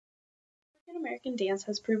American dance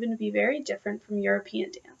has proven to be very different from European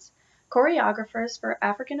dance. Choreographers for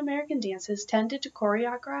African American dances tended to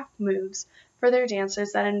choreograph moves for their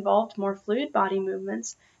dancers that involved more fluid body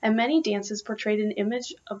movements, and many dances portrayed an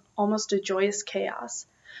image of almost a joyous chaos.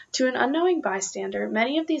 To an unknowing bystander,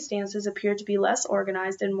 many of these dances appeared to be less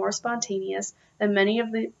organized and more spontaneous than many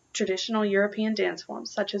of the traditional European dance forms,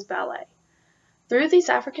 such as ballet. Through these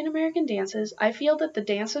African American dances, I feel that the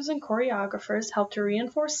dancers and choreographers help to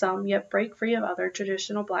reinforce some, yet break free of other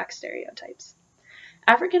traditional Black stereotypes.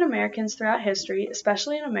 African Americans throughout history,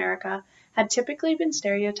 especially in America, had typically been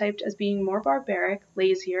stereotyped as being more barbaric,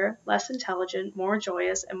 lazier, less intelligent, more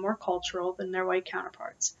joyous, and more cultural than their white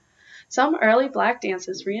counterparts. Some early Black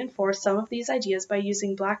dances reinforced some of these ideas by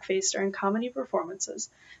using blackface during comedy performances.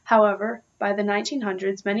 However, by the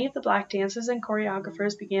 1900s, many of the Black dancers and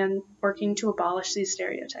choreographers began working to abolish these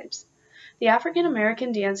stereotypes. The African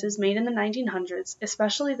American dances made in the 1900s,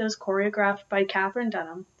 especially those choreographed by Katherine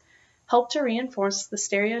Dunham, helped to reinforce the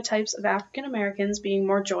stereotypes of African Americans being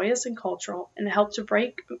more joyous and cultural, and helped to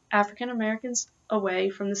break African Americans away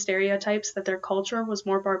from the stereotypes that their culture was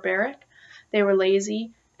more barbaric, they were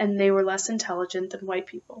lazy, and they were less intelligent than white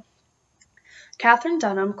people. Katherine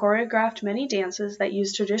Dunham choreographed many dances that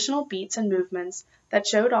used traditional beats and movements that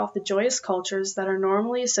showed off the joyous cultures that are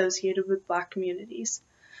normally associated with Black communities.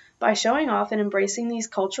 By showing off and embracing these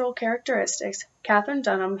cultural characteristics, Katherine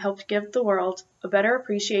Dunham helped give the world a better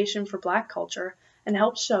appreciation for Black culture and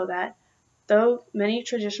helped show that, though many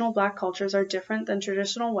traditional Black cultures are different than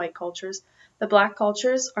traditional white cultures, the Black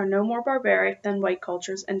cultures are no more barbaric than white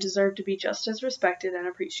cultures and deserve to be just as respected and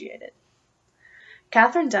appreciated.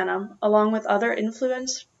 Katherine Dunham, along with other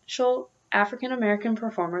influential African American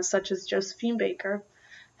performers such as Josephine Baker,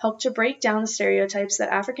 helped to break down the stereotypes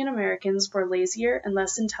that African Americans were lazier and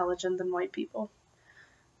less intelligent than white people.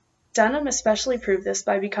 Dunham especially proved this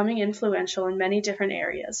by becoming influential in many different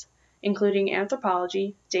areas, including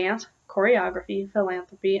anthropology, dance, choreography,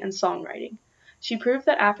 philanthropy, and songwriting. She proved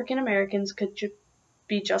that African Americans could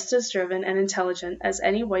be just as driven and intelligent as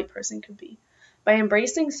any white person could be. By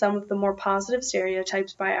embracing some of the more positive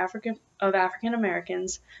stereotypes of African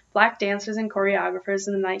Americans, Black dancers and choreographers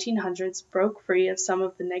in the 1900s broke free of some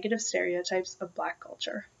of the negative stereotypes of Black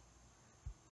culture.